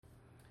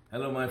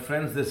Hello, my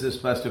friends. This is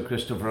Pastor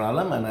Christopher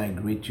Alam, and I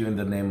greet you in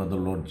the name of the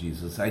Lord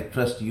Jesus. I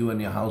trust you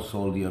and your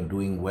household, you're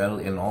doing well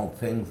in all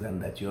things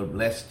and that you're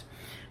blessed.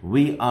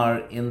 We are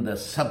in the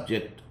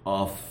subject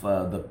of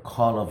the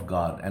call of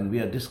God, and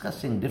we are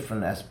discussing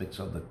different aspects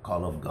of the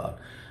call of God.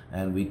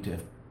 And we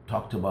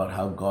talked about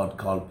how God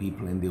called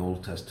people in the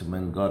Old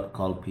Testament, God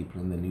called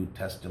people in the New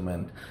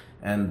Testament,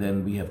 and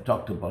then we have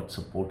talked about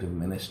supportive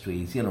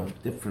ministries,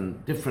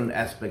 different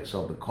aspects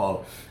of the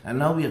call. And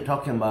now we are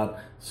talking about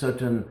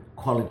certain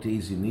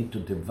qualities you need to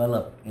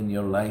develop in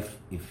your life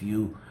if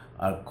you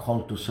are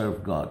called to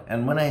serve God.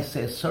 And when I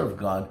say serve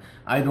God,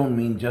 I don't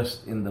mean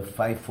just in the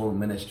fivefold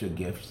ministry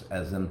gifts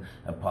as an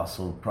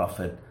apostle,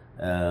 prophet,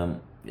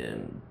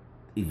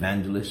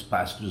 evangelists,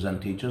 pastors, and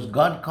teachers.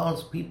 God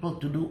calls people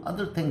to do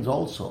other things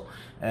also,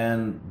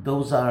 and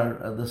those are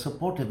the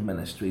supportive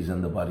ministries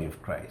in the body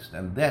of Christ.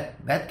 And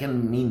that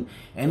can mean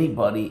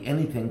anybody,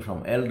 anything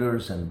from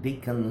elders and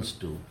deacons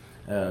to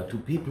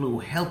people who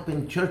help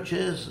in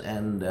churches,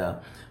 and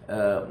the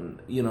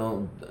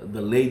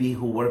lady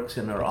who works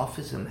in her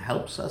office and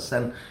helps us,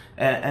 and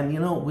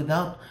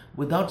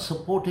without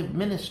supportive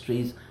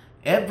ministries,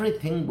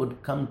 everything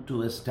would come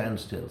to a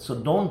standstill. So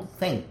don't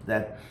think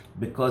that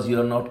because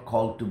you're not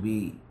called to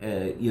be,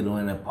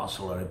 an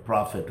apostle or a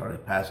prophet or a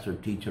pastor,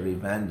 teacher,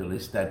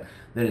 evangelist, that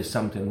there is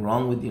something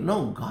wrong with you.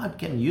 No, God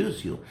can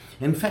use you.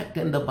 In fact,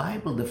 in the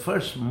Bible, the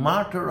first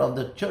martyr of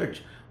the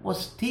church was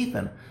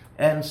Stephen.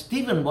 And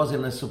Stephen was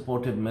in a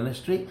supportive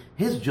ministry.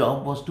 His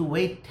job was to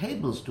wait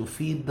tables to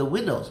feed the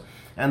widows.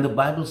 And the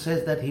Bible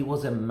says that he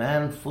was a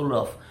man full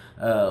of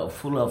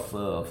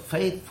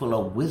faith, full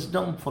of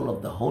wisdom, full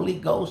of the Holy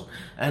Ghost,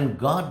 and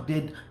God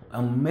did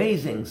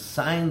amazing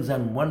signs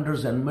and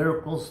wonders and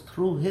miracles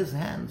through his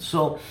hands.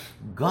 So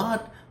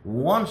God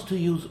wants to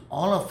use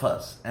all of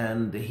us,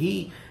 and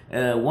he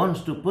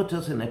wants to put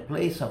us in a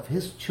place of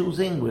his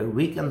choosing where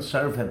we can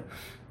serve him.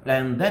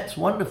 And that's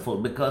wonderful,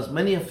 because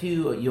many of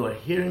you are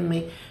hearing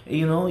me,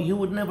 you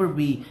would never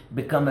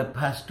become a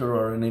pastor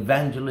or an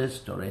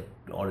evangelist or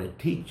a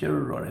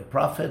teacher or a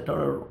prophet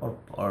or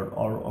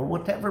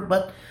whatever,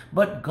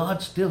 but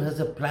God still has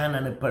a plan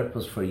and a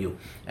purpose for you,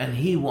 and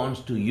he wants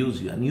to use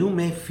you. And you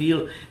may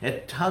feel a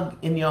tug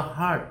in your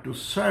heart to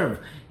serve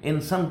in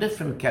some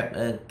different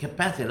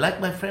capacity, like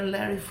my friend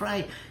Larry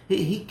Fry.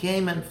 He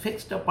came and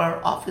fixed up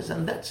our office,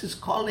 and that's his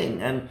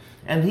calling.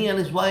 And he and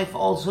his wife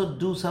also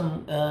do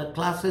some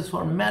classes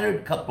for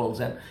married couples,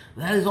 and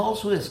that is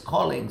also his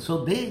calling.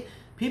 So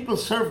people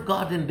serve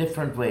God in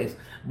different ways.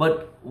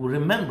 But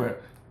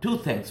remember two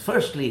things.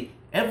 Firstly,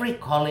 every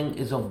calling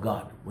is of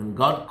God. When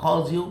God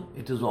calls you,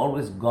 it is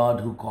always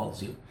God who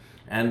calls you,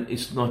 and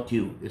it's not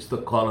you, it's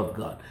the call of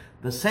God.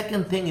 The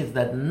second thing is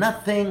that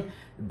nothing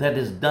that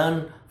is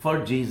done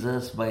for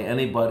Jesus by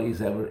anybody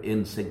is ever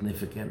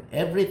insignificant.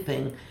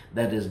 Everything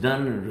that is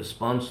done in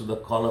response to the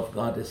call of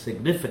God is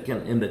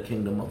significant in the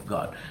kingdom of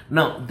God.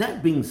 Now,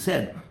 that being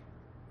said,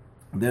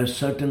 there are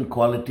certain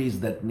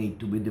qualities that need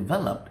to be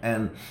developed,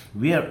 and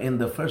we are in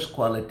the first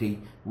quality,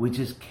 which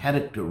is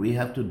character. We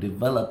have to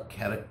develop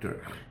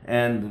character,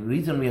 and the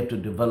reason we have to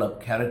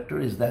develop character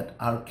is that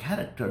our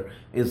character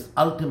is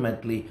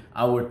ultimately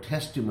our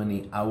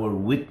testimony, our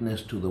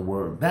witness to the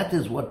world. That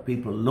is what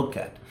people look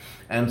at,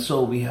 and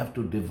so we have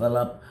to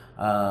develop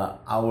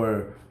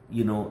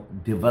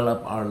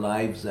develop our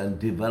lives and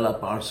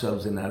develop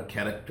ourselves in our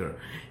character.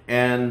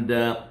 And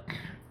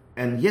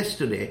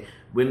yesterday,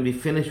 when we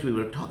finished, we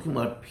were talking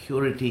about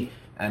purity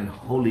and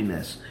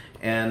holiness.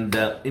 And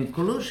in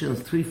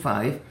Colossians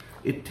 3:5,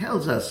 it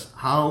tells us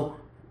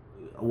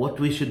what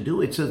we should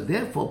do. It says,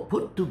 therefore,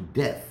 put to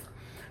death.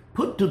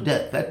 Put to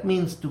death. That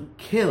means to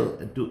kill,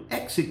 to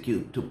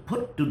execute, to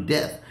put to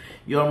death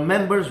your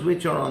members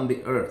which are on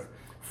the earth: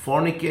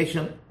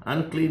 fornication,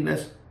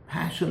 uncleanness,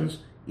 passions,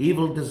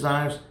 evil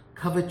desires,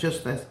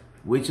 covetousness,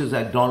 which is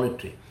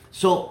idolatry.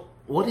 So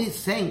what he's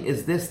saying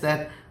is this,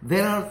 that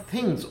there are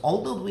things,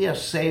 although we are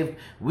saved,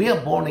 we are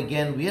born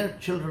again, we are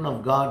children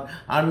of God,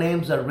 our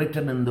names are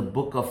written in the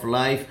book of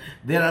life,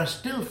 there are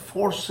still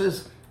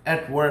forces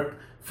at work.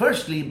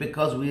 Firstly,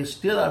 because we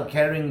still are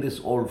carrying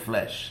this old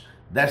flesh.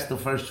 That's the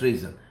first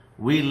reason.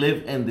 We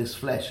live in this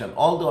flesh, and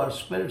although our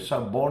spirits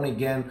are born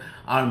again,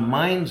 our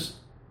minds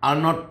are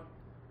not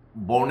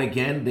born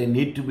again. They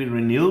need to be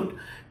renewed.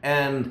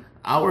 And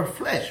our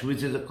flesh,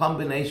 which is a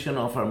combination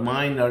of our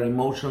mind, our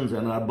emotions,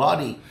 and our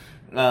body,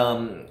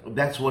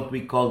 that's what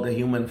we call the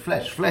human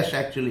flesh. Flesh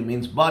actually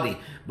means body,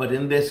 but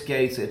in this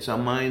case, it's our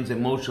minds,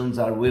 emotions,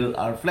 our will,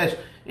 our flesh.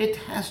 It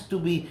has to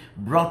be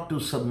brought to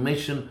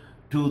submission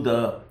to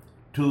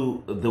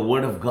the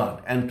Word of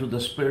God and to the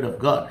Spirit of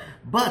God.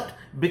 But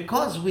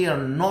because we are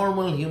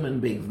normal human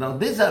beings, now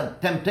these are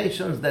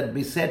temptations that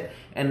beset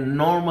a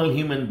normal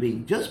human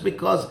being. Just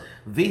because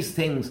these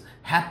things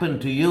happen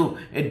to you,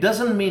 it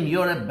doesn't mean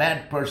you're a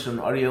bad person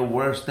or you're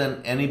worse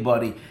than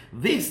anybody.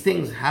 These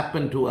things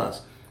happen to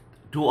us,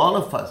 to all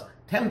of us.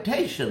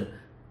 Temptation,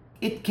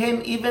 it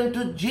came even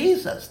to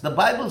Jesus. The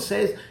Bible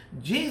says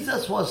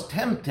Jesus was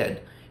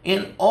tempted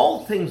in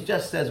all things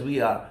just as we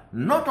are.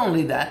 Not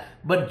only that,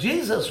 but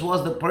Jesus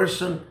was the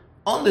person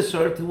on this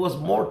earth, he was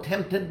more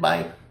tempted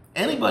by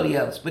anybody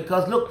else.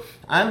 Because look,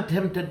 I'm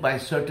tempted by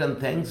certain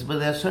things, but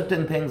there are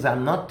certain things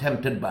I'm not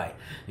tempted by.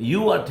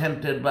 You are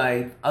tempted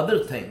by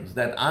other things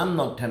that I'm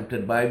not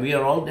tempted by. We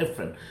are all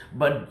different.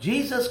 But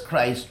Jesus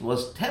Christ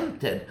was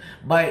tempted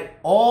by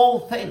all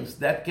things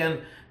that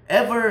can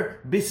ever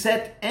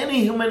beset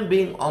any human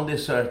being on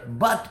this earth,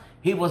 but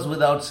he was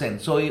without sin.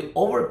 So he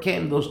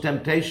overcame those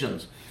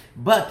temptations.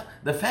 But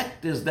the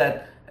fact is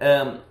that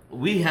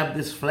we have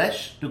this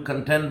flesh to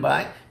contend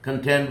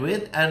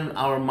with, and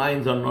our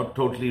minds are not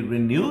totally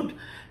renewed.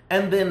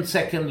 And then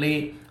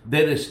secondly,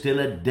 there is still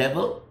a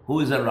devil who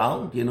is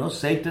around.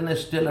 Satan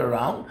is still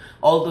around.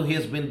 Although he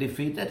has been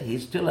defeated,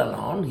 he's still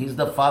around. He's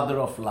the father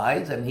of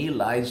lies, and he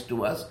lies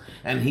to us,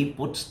 and he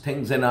puts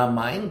things in our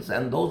minds,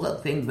 and those are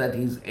things that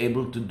he's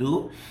able to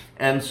do.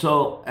 And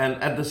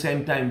at the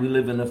same time, we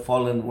live in a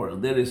fallen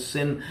world. There is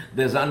sin,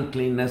 there's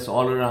uncleanness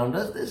all around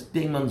us, there's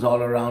demons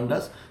all around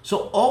us.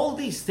 So all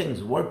these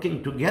things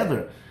working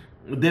together,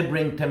 they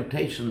bring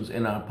temptations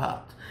in our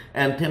path.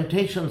 And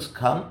temptations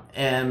come,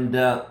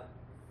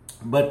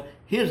 but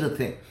here's the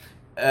thing.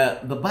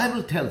 The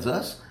Bible tells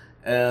us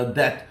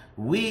that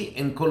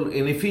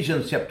in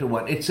Ephesians chapter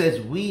 1, it says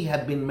we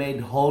have been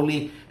made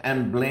holy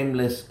and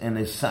blameless in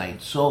His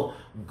sight. So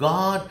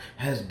God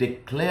has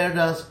declared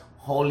us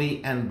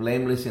holy and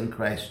blameless in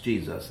Christ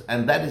Jesus.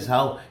 And that is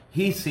how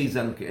He sees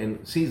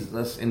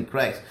us in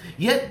Christ.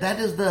 Yet that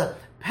is the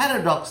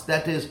paradox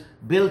that is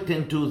built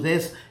into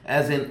this,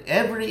 as in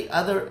every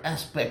other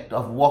aspect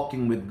of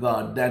walking with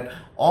God, that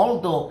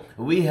although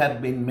we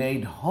have been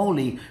made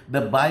holy,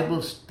 the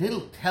Bible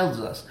still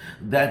tells us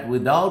that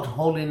without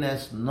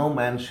holiness no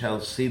man shall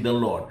see the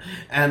Lord,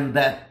 and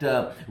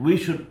that we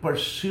should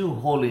pursue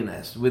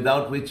holiness,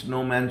 without which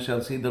no man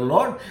shall see the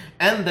Lord.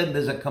 And then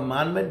there's a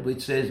commandment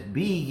which says,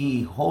 be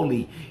ye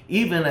holy,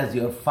 even as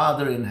your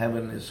Father in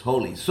heaven is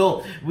holy.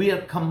 So we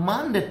are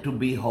commanded to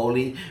be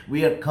holy,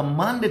 we are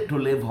commanded to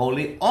live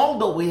holy,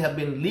 although we have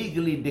been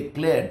legally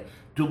declared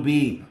to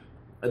be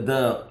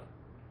the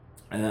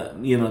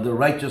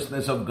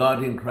righteousness of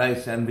God in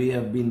Christ, and we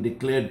have been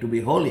declared to be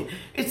holy.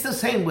 It's the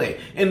same way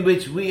in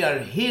which we are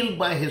healed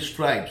by His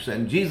stripes,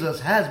 and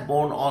Jesus has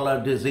borne all our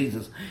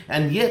diseases.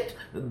 And yet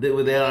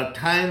there are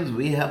times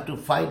we have to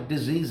fight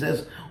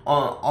diseases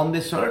on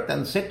this earth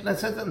and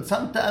sicknesses, and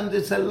sometimes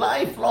it's a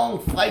lifelong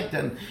fight,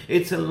 and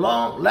it's a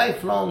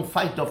lifelong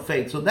fight of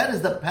faith. So that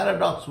is the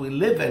paradox we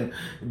live in,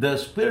 the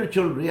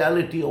spiritual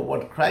reality of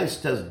what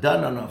Christ has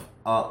done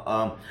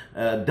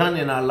done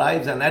in our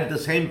lives, and at the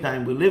same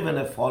time we live in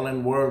a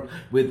fallen world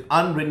with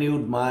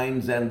unrenewed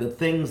minds and the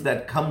things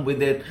that come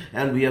with it,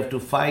 and we have to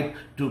fight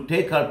to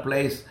take our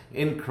place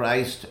in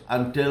Christ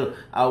until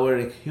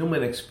our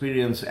human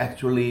experience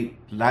actually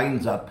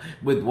lines up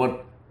with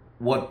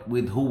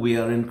with who we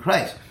are in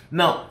Christ.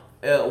 Now,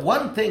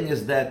 one thing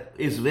is that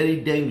is very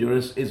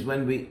dangerous is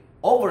when we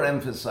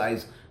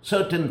overemphasize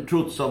certain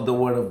truths of the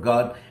Word of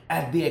God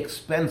at the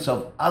expense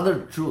of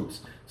other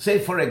truths. Say,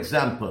 for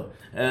example,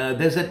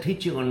 there's a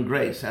teaching on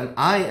grace, and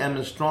I am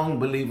a strong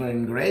believer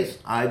in grace.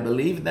 I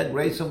believe the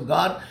grace of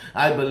God.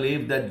 I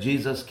believe that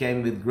Jesus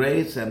came with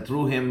grace, and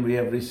through Him we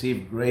have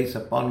received grace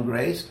upon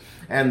grace,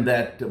 and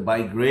that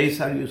by grace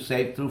are you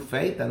saved through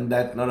faith, and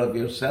that not of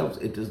yourselves,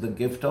 it is the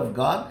gift of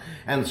God.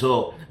 And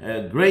so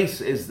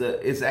grace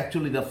is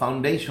actually the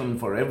foundation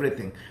for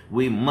everything.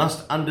 We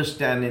must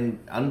understand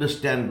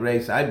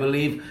grace. I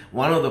believe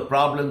one of the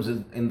problems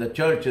in the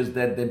church is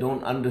that they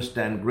don't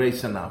understand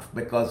grace enough,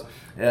 because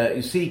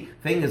you see,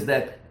 thing is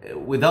that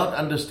without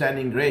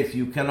understanding grace,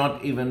 you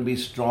cannot even be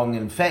strong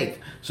in faith.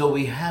 So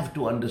we have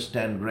to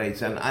understand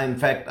grace. And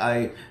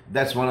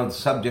that's one of the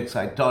subjects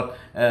I taught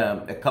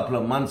a couple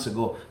of months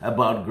ago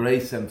about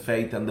grace and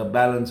faith and the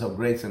balance of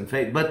grace and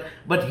faith.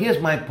 But here's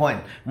my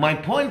point. My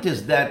point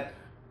is that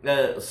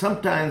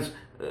sometimes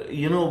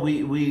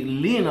we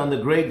lean on the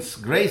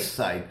grace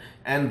side,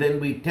 and then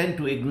we tend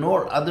to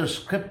ignore other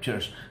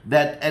scriptures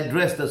that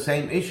address the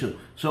same issue.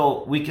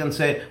 So we can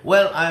say,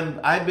 well,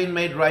 I've been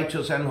made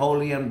righteous and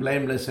holy and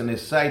blameless in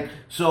His sight,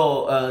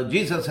 so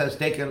Jesus has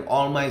taken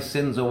all my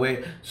sins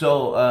away,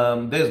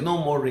 so there's no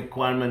more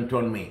requirement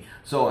on me.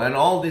 So, and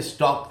all this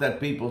talk that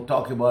people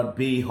talk about,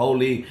 be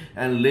holy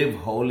and live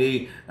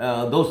holy,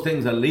 those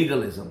things are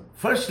legalism.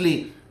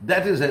 Firstly,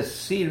 that is a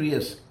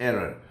serious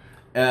error.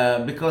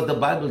 Because the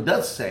Bible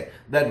does say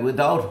that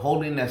without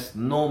holiness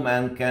no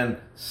man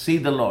can see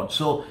the Lord.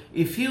 So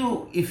if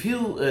you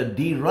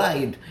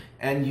deride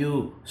and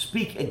you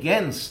speak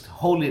against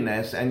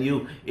holiness and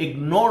you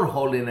ignore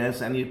holiness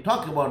and you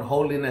talk about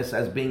holiness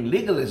as being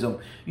legalism,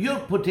 you're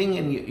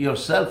putting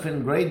yourself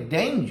in great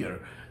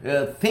danger,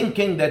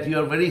 thinking that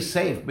you're very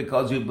safe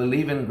because you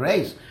believe in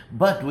grace.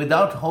 But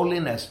without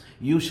holiness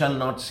you shall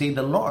not see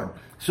the Lord.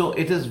 So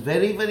it is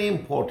very, very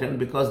important,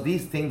 because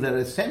these things are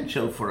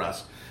essential for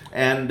us.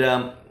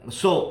 And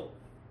so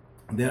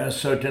there are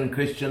certain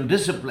Christian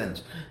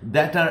disciplines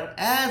that are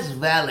as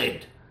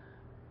valid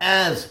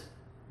as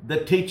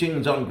the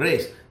teachings on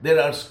grace.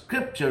 There are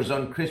scriptures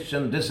on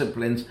Christian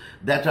disciplines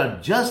that are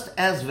just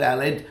as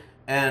valid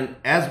and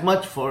as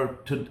much for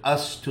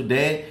us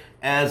today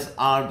as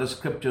are the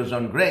scriptures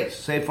on grace.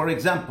 Say, for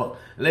example,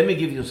 let me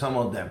give you some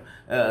of them.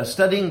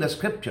 Studying the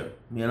scripture,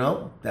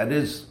 that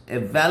is a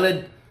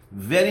valid,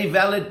 very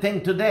valid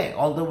thing today.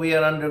 Although we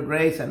are under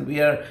grace and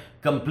we are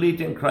complete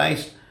in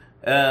Christ,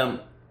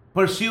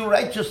 pursue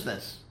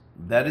righteousness.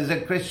 That is a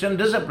Christian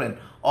discipline.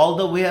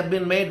 Although we have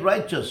been made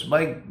righteous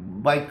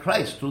by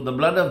Christ through the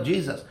blood of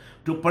Jesus,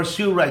 to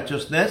pursue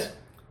righteousness,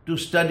 to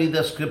study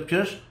the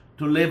scriptures,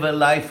 to live a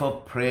life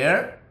of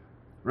prayer,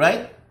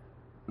 right?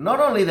 Not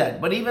only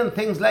that, but even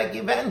things like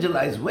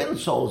evangelize, win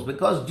souls,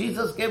 because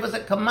Jesus gave us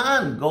a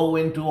command, go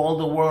into all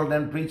the world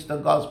and preach the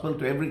gospel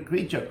to every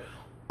creature.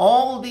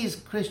 All these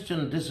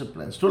Christian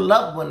disciplines, to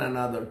love one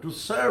another, to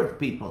serve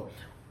people,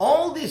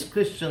 all these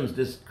Christian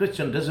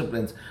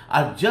disciplines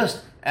are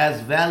just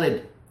as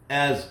valid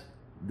as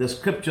the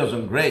scriptures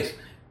on grace.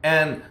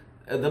 And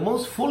the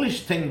most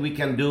foolish thing we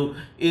can do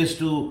is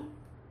to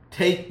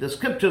take the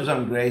scriptures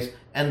on grace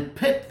and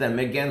pit them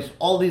against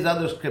all these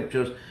other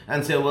scriptures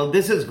and say, well,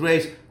 this is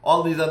grace,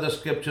 all these other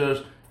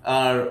scriptures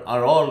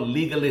are all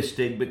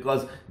legalistic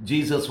because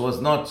Jesus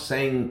was not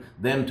saying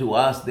them to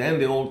us. They're in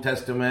the Old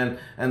Testament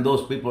and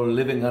those people are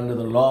living under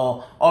the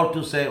law. Or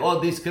to say, oh,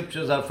 these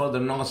scriptures are for the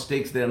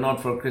Gnostics, they're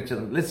not for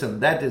Christians. Listen,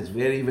 that is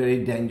very,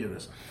 very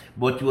dangerous.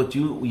 But what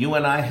you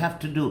and I have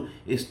to do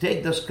is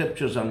take the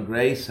scriptures on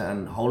grace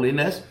and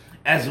holiness,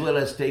 as well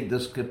as take the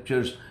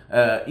scriptures,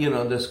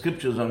 the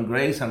scriptures on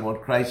grace and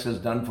what Christ has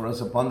done for us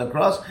upon the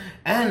cross,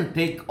 and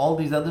take all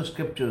these other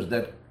scriptures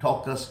that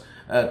talk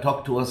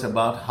to us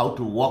about how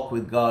to walk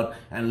with God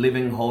and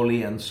living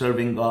holy and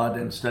serving God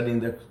and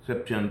studying the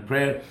scripture and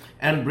prayer,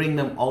 and bring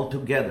them all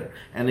together.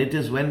 And it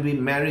is when we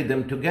marry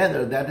them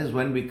together, that is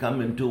when we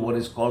come into what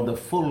is called the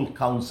full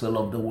counsel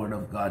of the Word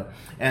of God.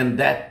 And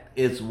that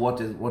is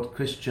what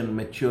Christian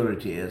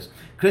maturity is.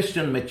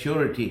 Christian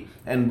maturity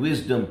and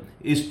wisdom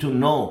is to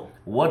know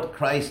what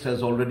Christ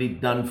has already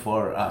done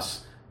for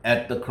us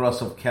at the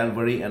cross of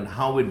Calvary and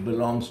how it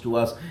belongs to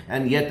us,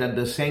 and yet at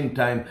the same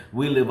time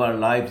we live our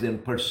lives in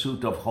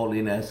pursuit of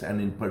holiness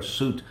and in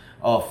pursuit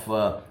of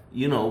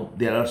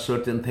there are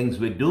certain things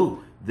we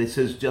do. This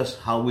is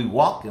just how we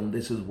walk, and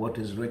this is what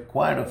is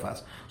required of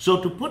us.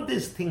 So to put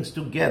these things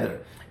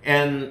together,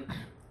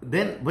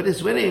 but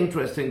it's very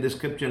interesting, the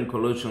scripture in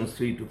Colossians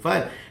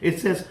 3-5, it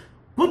says,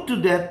 put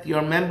to death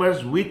your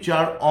members which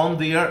are on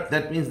the earth.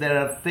 That means there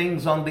are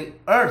things on the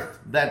earth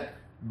that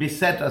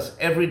beset us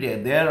every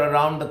day. They're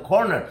around the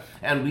corner,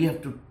 and we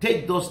have to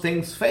take those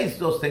things, face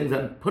those things,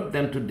 and put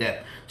them to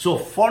death. So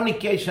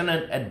fornication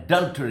and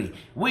adultery,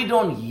 we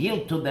don't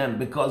yield to them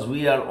because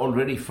we are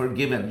already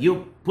forgiven.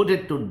 You put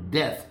it to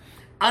death.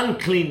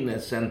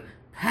 Uncleanness and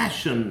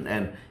passion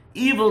and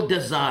evil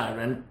desire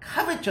and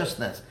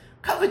covetousness.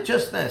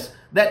 Covetousness,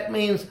 that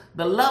means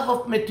the love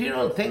of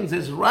material things,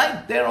 is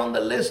right there on the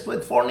list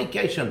with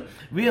fornication.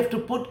 We have to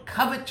put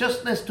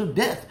covetousness to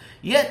death.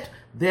 Yet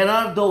there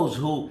are those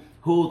who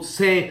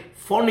say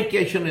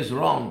fornication is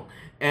wrong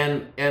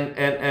and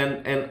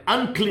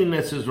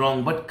uncleanness is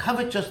wrong, but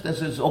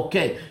covetousness is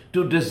okay.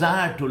 To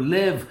desire to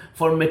live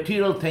for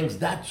material things,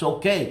 that's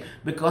okay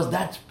because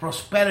that's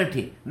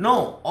prosperity.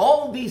 No,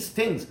 all these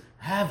things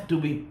have to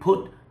be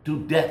put to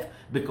death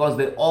because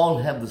they all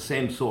have the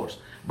same source.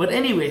 But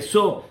anyway,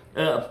 so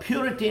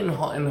purity and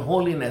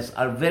holiness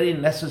are very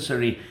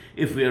necessary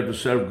if we are to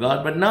serve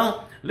God. But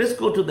now let's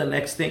go to the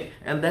next thing,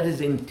 and that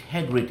is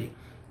integrity.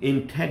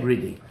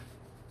 Integrity.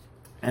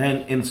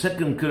 And in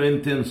 2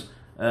 Corinthians,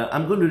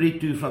 I'm going to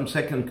read to you from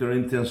 2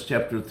 Corinthians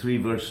chapter 3,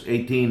 verse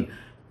 18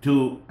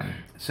 to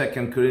 2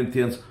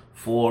 Corinthians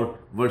 4,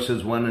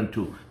 verses 1 and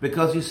 2.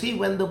 Because you see,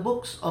 when the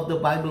books of the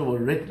Bible were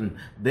written,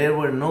 there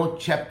were no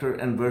chapter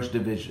and verse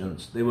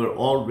divisions. They were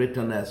all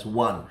written as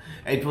one.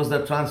 It was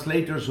the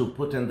translators who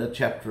put in the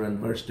chapter and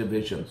verse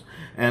divisions.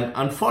 And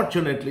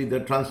unfortunately, the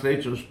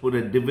translators put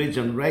a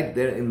division right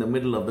there in the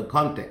middle of the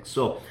context.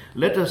 So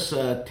let us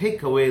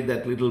take away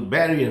that little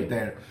barrier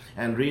there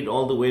and read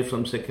all the way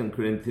from 2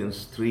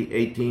 Corinthians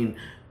 3:18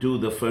 to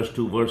the first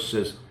two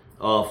verses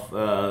of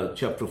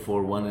chapter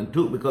 4, 1 and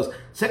 2, because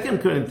 2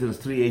 Corinthians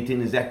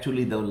 3:18 is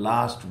actually the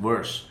last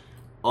verse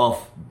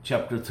of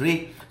chapter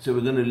 3. So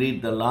we're going to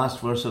read the last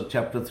verse of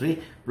chapter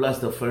 3 plus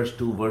the first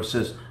two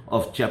verses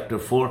of chapter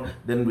 4.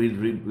 Then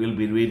we'll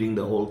be reading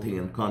the whole thing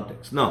in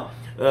context. Now,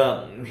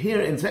 here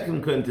in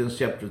 2 Corinthians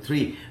chapter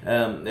 3,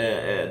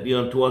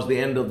 towards the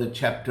end of the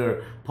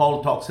chapter,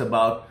 Paul talks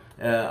about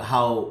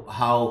how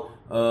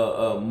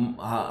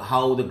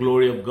the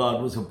glory of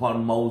God was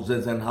upon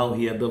Moses and how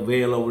he had the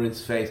veil over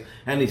his face.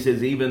 And he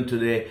says, even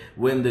today,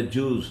 when the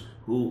Jews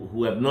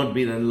who have not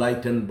been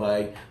enlightened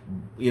by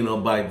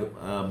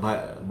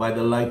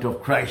the light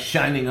of Christ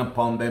shining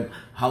upon them,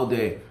 how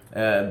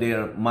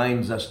their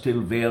minds are still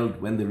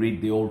veiled when they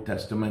read the Old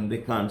Testament. They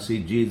can't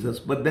see Jesus.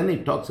 But then he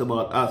talks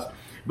about us,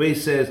 where he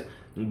says,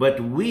 but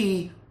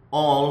we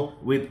all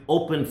with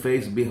open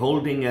face,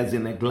 beholding as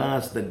in a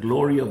glass the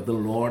glory of the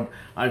Lord,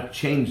 are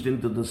changed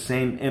into the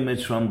same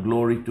image from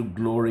glory to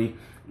glory,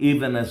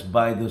 even as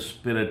by the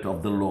Spirit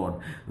of the Lord.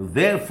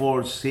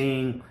 Therefore,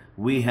 seeing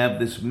we have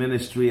this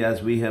ministry,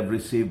 as we have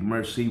received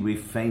mercy, we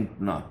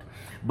faint not,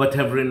 but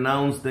have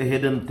renounced the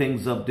hidden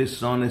things of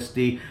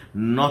dishonesty,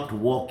 not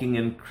walking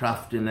in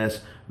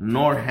craftiness,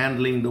 nor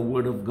handling the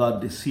word of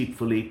God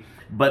deceitfully,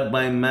 but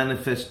by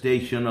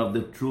manifestation of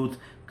the truth,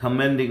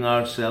 commending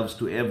ourselves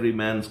to every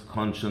man's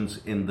conscience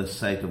in the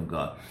sight of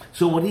God.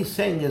 So what he's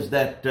saying is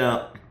that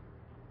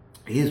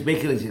he's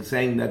basically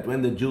saying that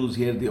when the Jews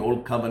hear the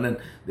Old Covenant,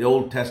 the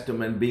Old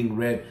Testament being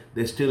read,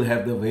 they still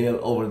have the veil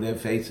over their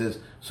faces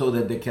so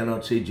that they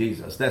cannot see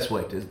Jesus. That's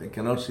what it is. They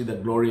cannot see the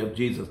glory of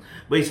Jesus.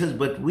 But he says,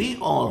 but we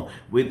all,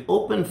 with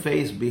open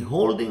face,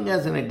 beholding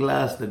as in a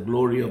glass the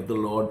glory of the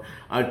Lord,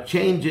 are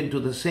changed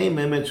into the same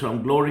image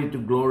from glory to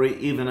glory,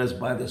 even as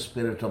by the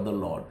Spirit of the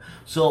Lord.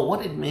 So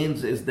what it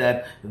means is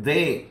that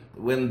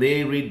when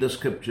they read the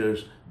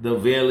scriptures, the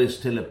veil is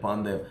still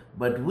upon them.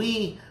 But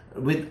we,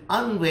 with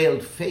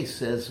unveiled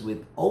faces,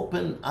 with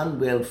open,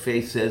 unveiled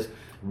faces,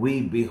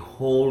 we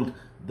behold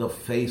the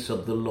face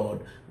of the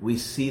Lord. We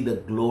see the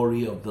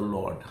glory of the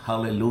Lord.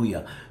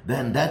 Hallelujah.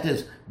 Then that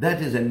is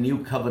a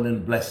new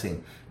covenant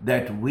blessing,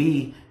 that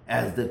we,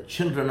 as the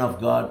children of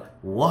God,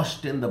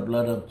 washed in the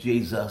blood of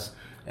Jesus,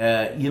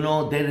 there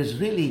is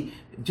really,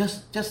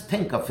 just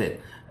think of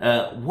it.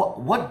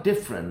 What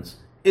difference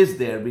is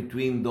there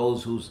between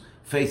those whose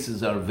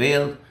faces are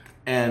veiled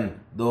and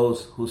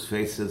those whose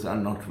faces are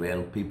not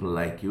veiled, people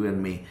like you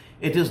and me?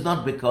 It is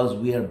not because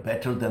we are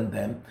better than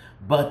them,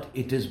 but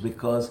it is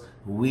because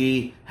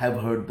we have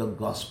heard the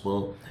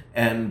gospel,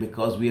 and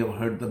because we have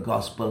heard the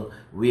gospel,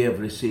 we have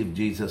received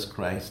Jesus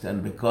Christ,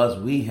 and because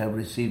we have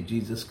received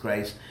Jesus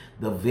Christ,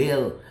 the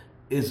veil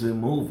is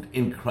removed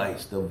in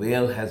Christ. The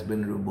veil has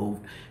been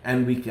removed,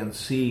 and we can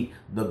see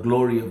the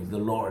glory of the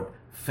Lord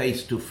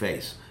face to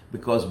face.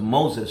 Because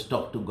Moses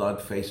talked to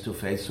God face to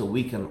face, so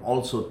we can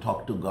also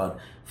talk to God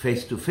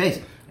face to face.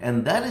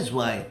 And that is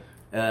why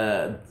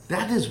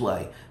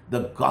the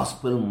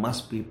gospel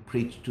must be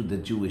preached to the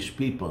Jewish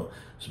people.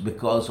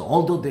 Because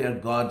although they are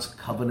God's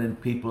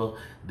covenant people,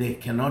 they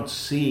cannot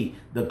see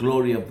the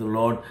glory of the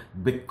Lord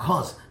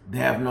because they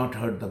have not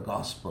heard the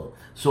gospel.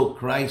 So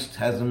Christ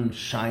hasn't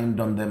shined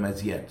on them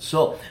as yet.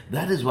 So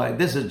that is why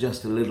this is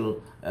just a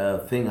little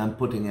thing I'm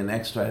putting in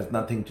extra, has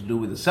nothing to do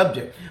with the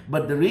subject.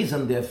 But the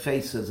reason their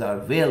faces are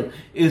veiled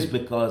is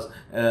because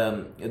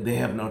they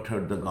have not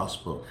heard the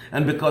gospel.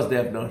 And because they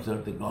have not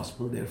heard the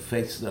gospel, their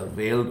faces are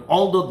veiled.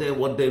 Although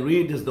what they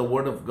read is the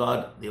word of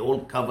God, the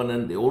Old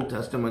Covenant, the Old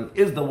Testament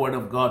is the word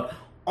of God.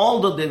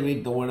 Although they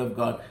read the word of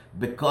God,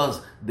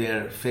 because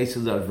their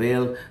faces are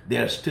veiled, they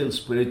are still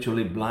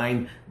spiritually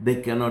blind. They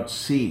cannot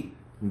see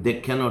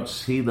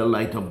the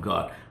light of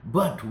God.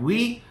 But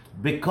we,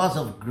 because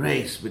of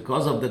grace,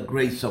 because of the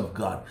grace of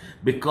God,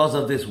 because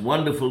of this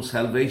wonderful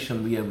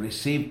salvation we have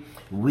received,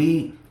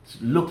 we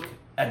look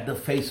at the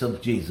face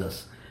of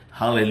Jesus.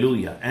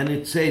 Hallelujah. And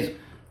it says,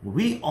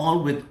 we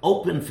all with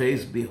open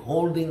face,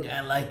 beholding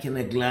like in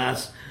a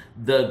glass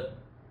the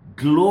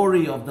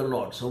glory of the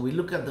Lord. So we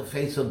look at the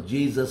face of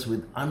Jesus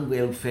with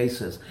unveiled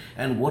faces,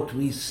 and what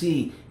we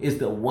see is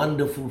the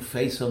wonderful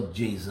face of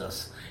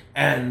Jesus.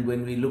 And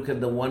when we look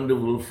at the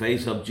wonderful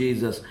face of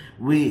Jesus,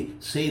 we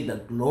see the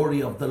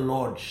glory of the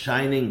Lord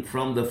shining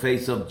from the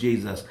face of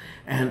Jesus.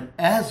 And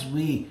as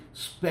we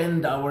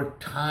spend our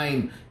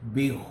time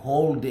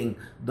beholding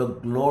the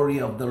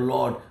glory of the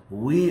Lord,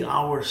 we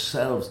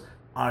ourselves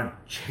are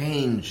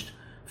changed.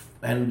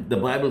 And the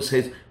Bible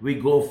says we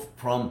go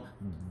from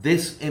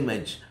this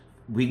image,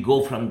 we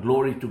go from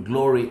glory to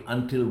glory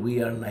until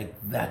we are like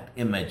that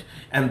image.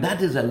 And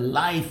that is a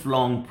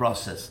lifelong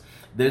process.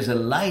 There's a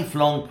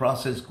lifelong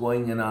process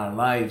going in our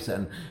lives,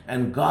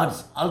 and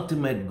God's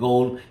ultimate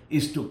goal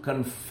is to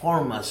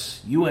conform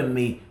us, you and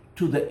me,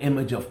 to the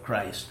image of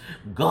Christ.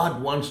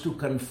 God wants to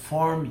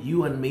conform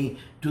you and me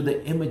to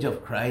the image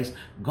of Christ.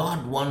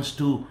 God wants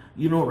to,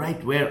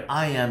 right where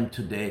I am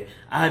today,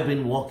 I've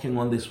been walking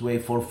on this way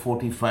for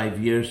 45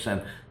 years,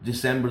 and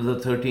December the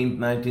 13th,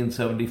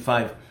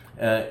 1975,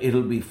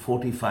 it'll be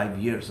 45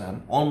 years.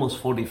 I'm almost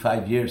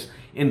 45 years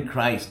in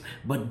Christ.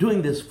 But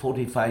during this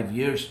 45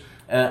 years,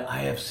 I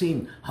have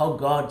seen how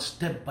God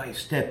step by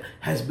step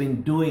has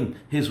been doing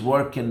His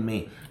work in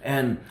me.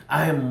 And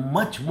I am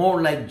much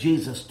more like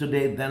Jesus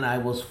today than I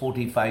was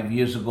 45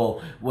 years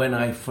ago when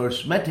I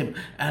first met Him.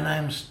 And I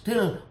am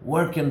still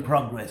work in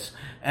progress.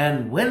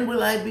 And when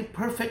will I be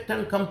perfect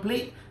and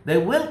complete? There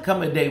will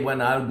come a day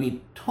when I'll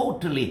be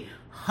totally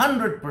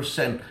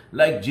 100%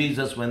 like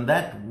Jesus, when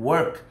that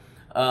work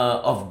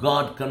of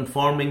God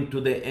conforming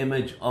to the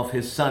image of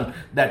His Son,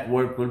 that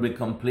work will be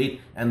complete.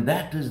 And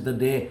that is the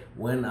day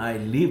when I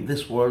leave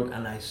this world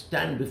and I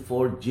stand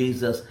before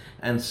Jesus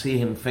and see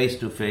Him face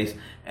to face.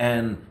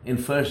 And in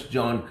 1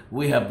 John,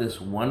 we have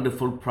this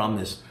wonderful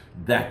promise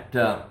that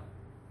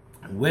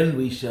when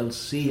we shall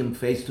see Him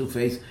face to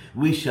face,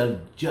 we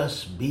shall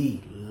just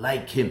be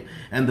like Him.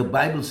 And the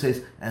Bible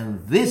says,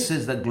 and this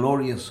is the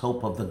glorious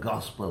hope of the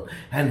gospel.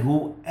 And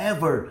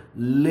whoever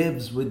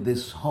lives with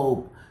this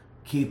hope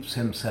keeps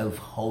himself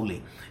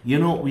holy.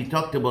 We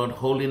talked about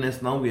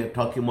holiness. Now we are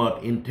talking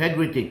about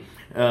integrity.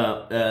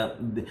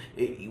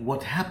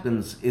 What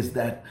happens is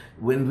that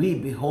when we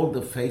behold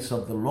the face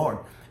of the Lord,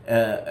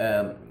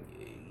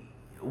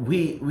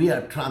 we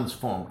are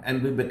transformed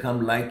and we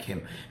become like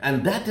him.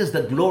 And that is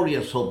the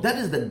glorious hope. That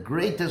is the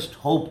greatest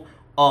hope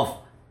of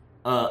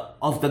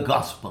the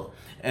gospel.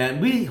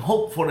 And we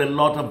hope for a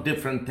lot of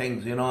different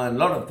things, and a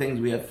lot of things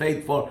we have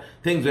faith for,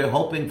 things we're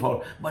hoping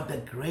for. But the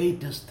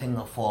greatest thing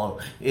of all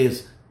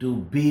is to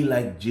be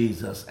like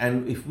Jesus.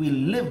 And if we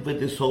live with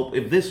this hope,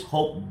 if this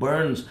hope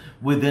burns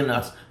within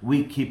us,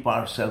 we keep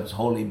ourselves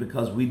holy,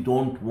 because we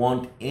don't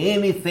want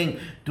anything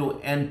to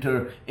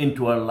enter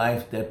into our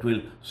life that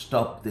will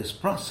stop this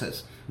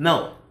process.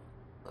 Now,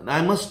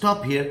 I must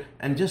stop here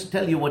and just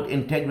tell you what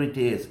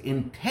integrity is.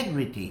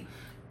 Integrity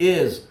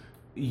is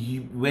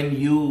when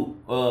you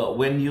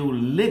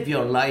live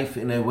your life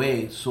in a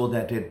way so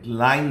that it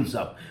lines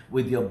up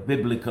with your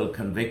biblical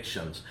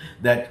convictions,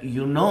 that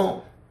you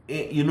know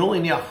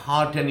in your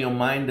heart and your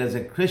mind as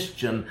a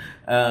Christian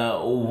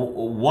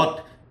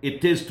what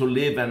it is to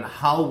live and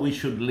how we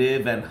should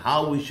live and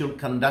how we should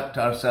conduct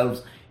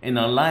ourselves in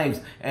our lives.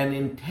 And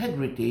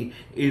integrity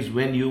is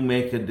when you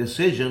make a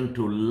decision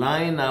to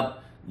line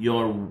up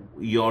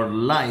your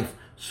life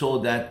so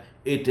that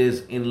it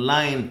is in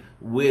line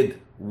with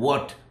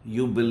what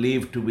you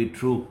believe to be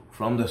true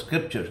from the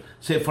scriptures.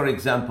 Say, for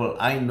example,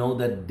 I know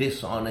that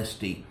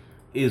dishonesty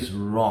is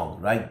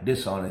wrong, right?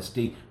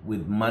 Dishonesty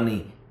with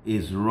money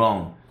is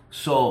wrong.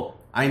 So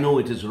I know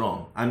it is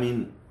wrong. I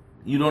mean,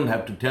 you don't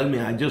have to tell me.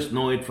 I just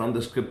know it from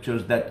the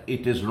scriptures that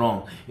it is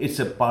wrong. It's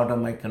a part of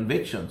my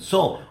conviction.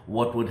 So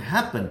what would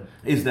happen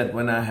is that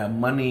when I have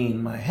money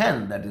in my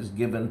hand that is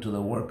given to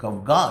the work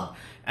of God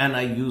and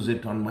I use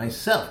it on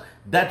myself,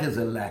 that is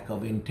a lack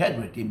of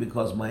integrity,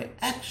 because my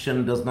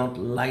action does not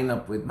line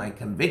up with my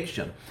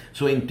conviction.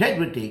 So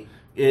integrity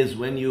is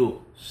when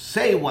you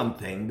say one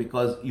thing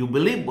because you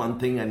believe one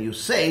thing and you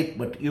say it,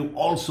 but you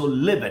also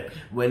live it.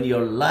 When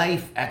your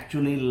life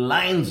actually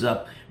lines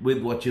up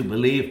with what you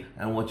believe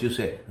and what you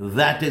say,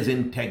 that is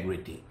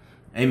integrity.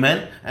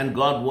 Amen. And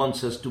God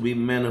wants us to be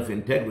men of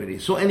integrity.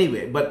 So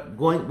anyway, but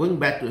going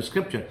back to the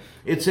scripture,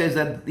 it says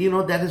that,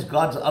 that is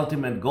God's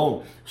ultimate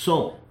goal.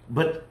 So,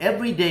 but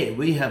every day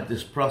we have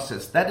this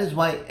process. That is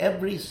why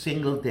every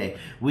single day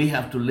we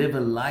have to live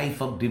a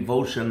life of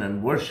devotion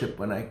and worship.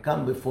 When I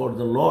come before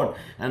the Lord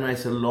and I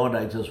say, Lord,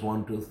 I just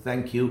want to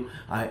thank you.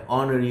 I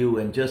honor you.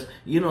 And just,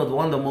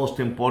 one of the most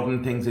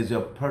important things is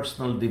your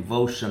personal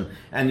devotion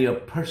and your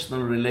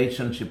personal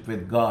relationship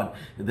with God.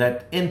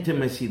 That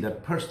intimacy,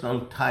 that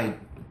personal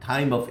time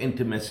of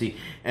intimacy.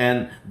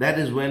 And that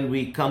is when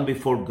we come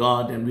before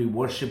God and we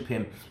worship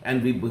him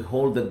and we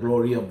behold the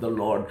glory of the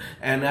Lord.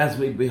 And as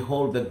we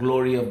behold the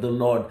glory of the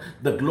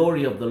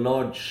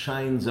Lord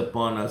shines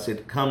upon us.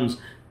 It comes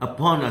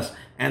upon us.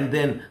 And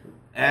then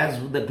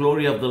as the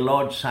glory of the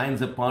Lord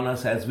shines upon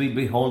us, as we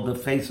behold the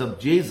face of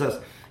Jesus,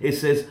 it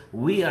says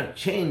we are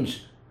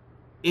changed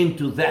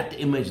into that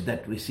image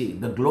that we see,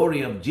 the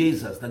glory of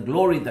Jesus, the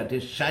glory that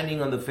is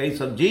shining on the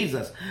face of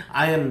Jesus.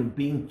 I am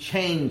being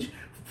changed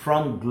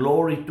from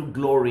glory to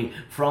glory,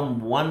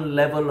 from one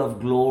level of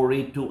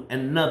glory to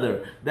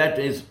another. That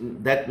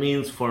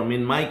means,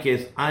 in my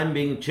case, I'm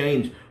being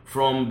changed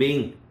from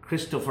being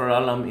Christopher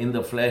Ullum in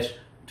the flesh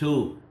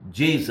to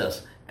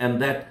Jesus.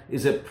 And that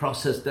is a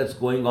process that's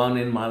going on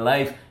in my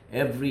life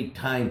every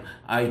time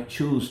I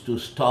choose to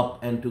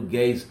stop and to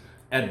gaze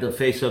at the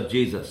face of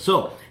Jesus.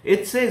 So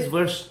it says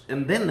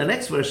and then the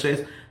next verse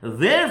says,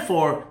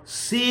 therefore,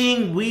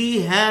 seeing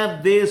we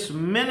have this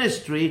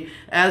ministry,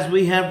 as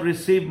we have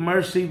received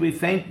mercy, we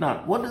faint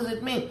not. What does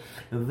it mean?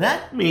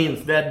 That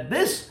means that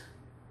this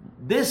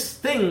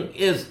thing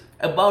is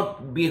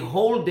about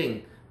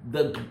beholding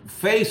the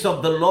face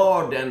of the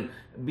Lord and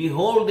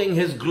beholding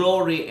his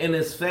glory in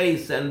his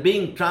face and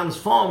being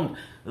transformed.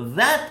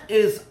 That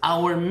is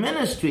our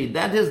ministry.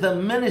 That is the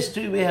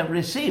ministry we have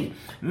received.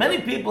 Many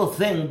people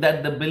think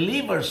that the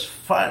believer's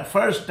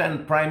first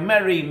and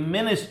primary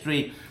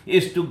ministry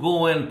is to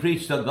go and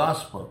preach the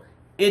gospel.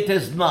 It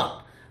is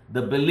not.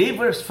 The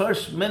believer's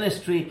first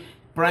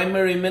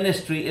primary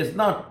ministry is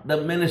not the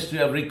ministry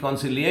of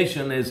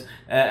reconciliation,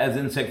 as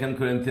in 2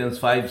 Corinthians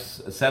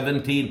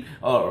 5:17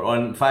 or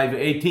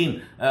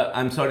 5:18.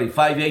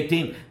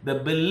 5:18. The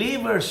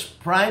believer's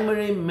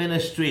primary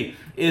ministry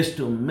is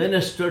to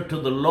minister to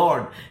the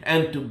Lord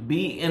and to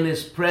be in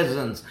his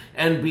presence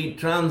and be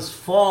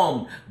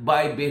transformed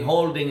by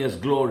beholding his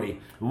glory.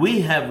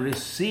 We have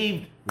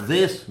received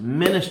this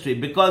ministry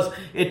because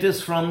it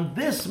is from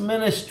this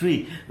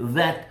ministry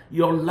that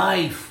your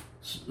life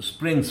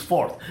springs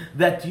forth,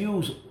 that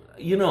you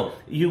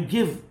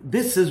give.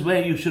 This is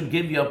where you should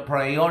give your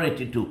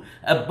priority to,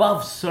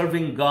 above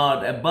serving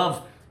God,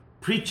 above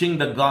preaching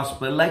the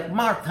gospel. Like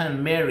Martha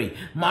and Mary.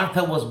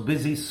 Martha was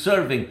busy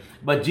serving,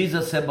 but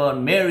Jesus said about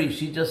Mary,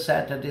 she just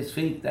sat at his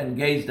feet and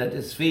gazed at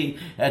his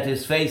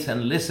face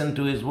and listened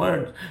to his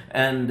words.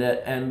 And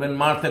when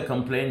Martha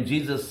complained,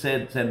 Jesus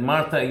said,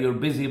 Martha, you're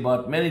busy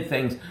about many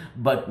things,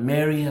 but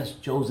Mary has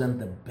chosen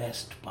the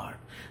best part.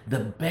 The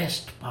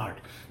best part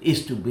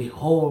is to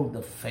behold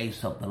the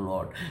face of the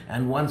Lord.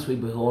 And once we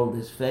behold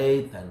his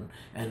faith and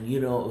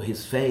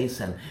his face,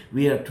 and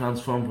we are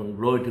transformed from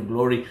glory to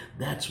glory,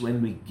 that's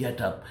when we get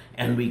get up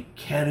and we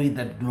carry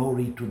that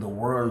glory to the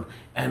world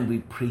and we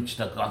preach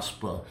the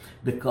gospel.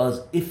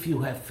 Because if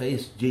you have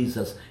faced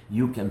Jesus,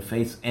 you can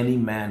face any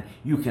man,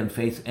 you can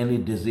face any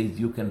disease,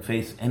 you can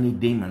face any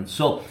demon.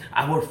 So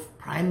our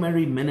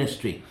primary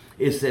ministry,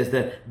 it says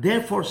that,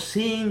 therefore,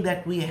 seeing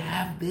that we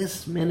have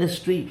this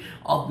ministry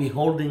of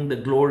beholding the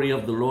glory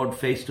of the Lord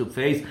face to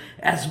face,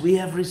 as we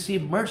have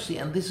received mercy,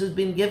 and this has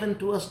been given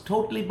to us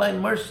totally by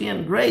mercy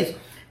and grace,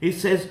 he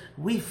says,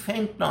 we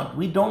faint not,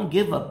 we don't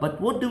give up.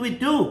 But what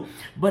do?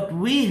 But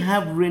we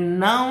have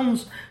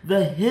renounced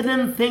the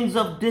hidden things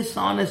of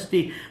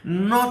dishonesty,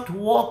 not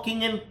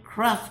walking in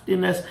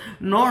craftiness,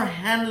 nor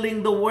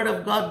handling the word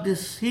of God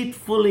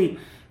deceitfully,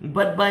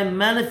 but by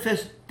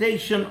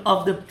manifestation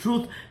of the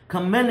truth,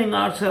 commending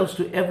ourselves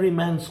to every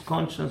man's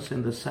conscience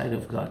in the sight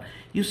of God.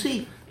 You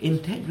see,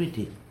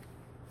 integrity,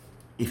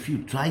 if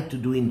you try to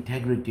do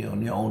integrity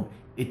on your own,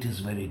 it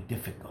is very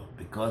difficult,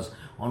 because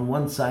on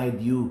one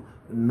side you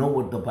know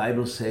what the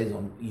Bible says,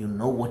 you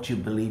know what you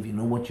believe, you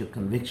know what your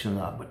convictions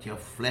are, but your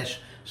flesh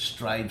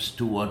strives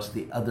towards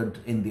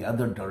in the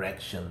other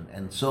direction,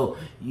 and so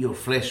your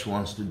flesh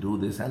wants to do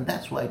this, and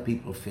that's why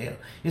people fail.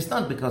 It's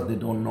not because they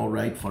don't know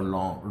right from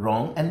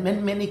wrong, and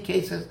in many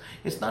cases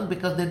it's not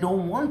because they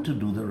don't want to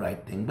do the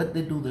right thing, but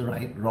they do the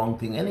wrong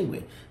thing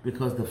anyway,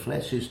 because the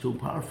flesh is too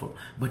powerful.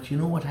 But you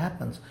know what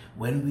happens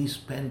when we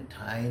spend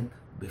time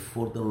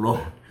before the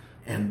Lord,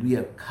 and we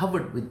are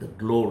covered with the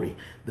glory,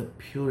 the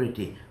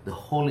purity, the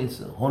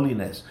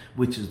holiness,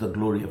 which is the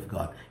glory of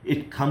God.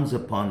 It comes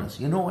upon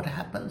us. You know what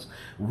happens?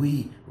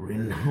 We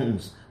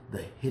renounce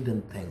the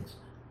hidden things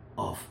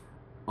of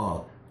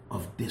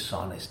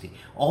dishonesty.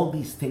 All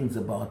these things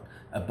about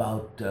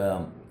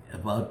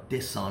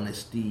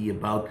dishonesty,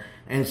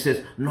 and it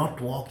says, not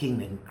walking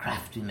in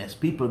craftiness,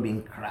 people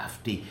being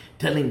crafty,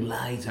 telling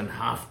lies and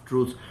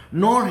half-truths,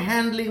 nor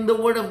handling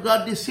the word of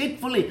God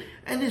deceitfully.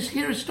 And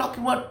here it's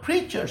talking about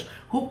preachers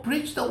who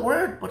preach the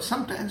word, but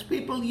sometimes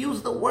people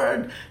use the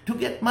word to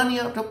get money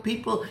out of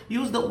people,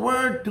 use the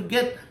word to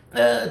get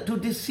to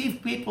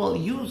deceive people,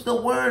 use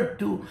the word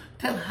to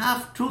tell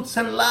half-truths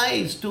and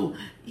lies,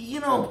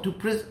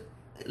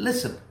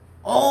 listen.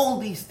 All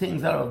these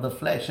things are of the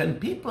flesh,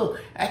 and people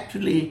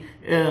actually,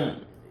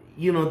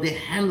 they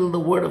handle the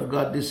word of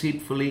God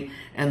deceitfully,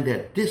 and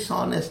they're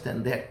dishonest,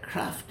 and they're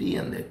crafty,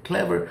 and they're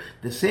clever.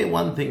 They say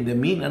one thing, they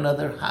mean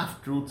another,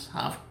 half-truths,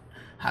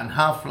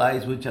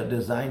 half-lies, which are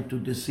designed to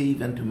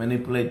deceive and to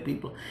manipulate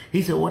people.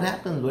 He said, what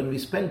happens when we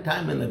spend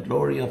time in the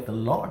glory of the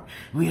Lord?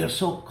 We are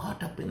so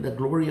caught up in the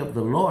glory of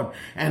the Lord.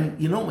 And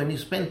when you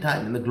spend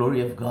time in the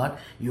glory of God,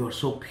 you are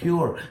so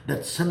pure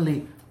that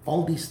suddenly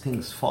all these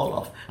things fall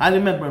off. I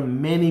remember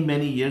many,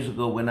 many years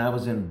ago when I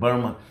was in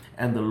Burma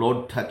and the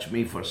Lord touched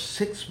me for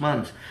 6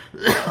 months.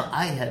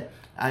 I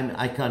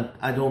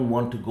don't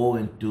want to go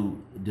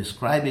into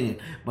describing it,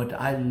 but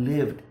I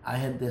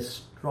had this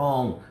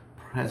strong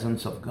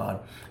presence of God.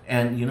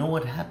 And you know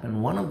what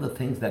happened? One of the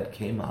things that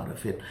came out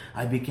of it,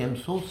 I became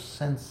so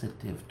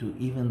sensitive to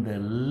even the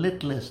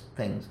littlest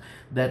things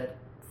that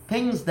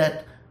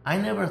I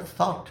never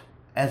thought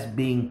as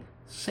being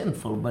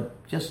sinful,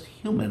 but just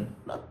human,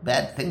 not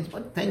bad things,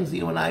 but things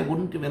you and I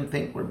wouldn't even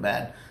think were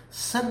bad.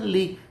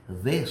 Suddenly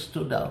they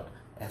stood out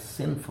as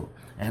sinful,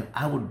 and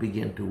I would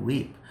begin to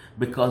weep,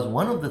 because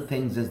one of the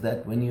things is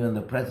that when you're in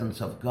the presence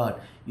of God,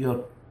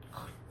 your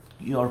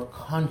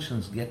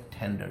conscience get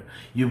tender.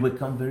 You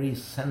become very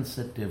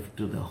sensitive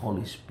to the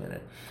Holy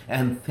Spirit,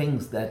 and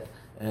things that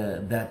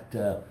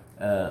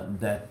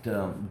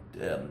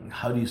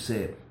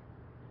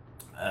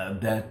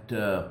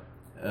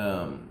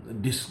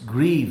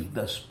disgrieve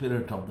the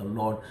Spirit of the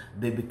Lord,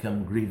 they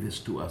become grievous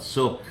to us.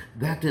 So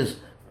that is,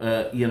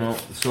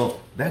 so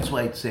that's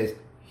why it says,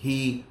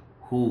 he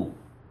who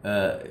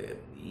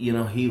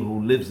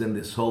lives in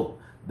this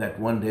hope that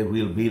one day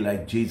we'll be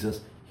like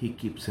Jesus, he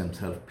keeps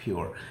himself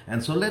pure.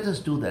 And so let us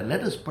do that.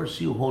 Let us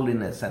pursue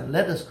holiness, and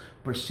let us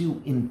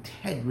pursue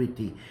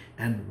integrity,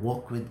 and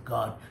walk with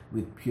God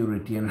with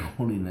purity and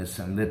holiness,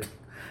 and let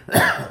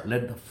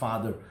the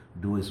Father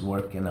do his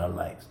work in our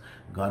lives.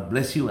 God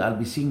bless you. I'll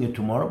be seeing you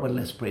tomorrow, but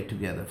let's pray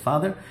together.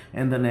 Father,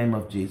 in the name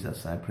of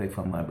Jesus, I pray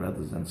for my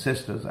brothers and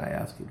sisters. I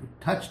ask you to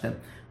touch them,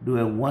 do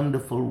a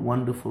wonderful,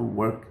 wonderful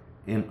work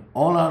in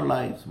all our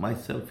lives,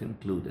 myself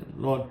included,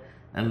 Lord,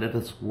 and let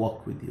us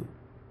walk with you.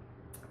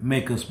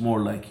 Make us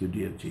more like you,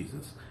 dear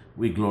Jesus.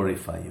 We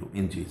glorify you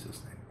in Jesus'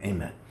 name.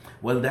 Amen.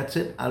 Well, that's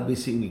it. I'll be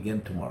seeing you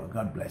again tomorrow.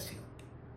 God bless you.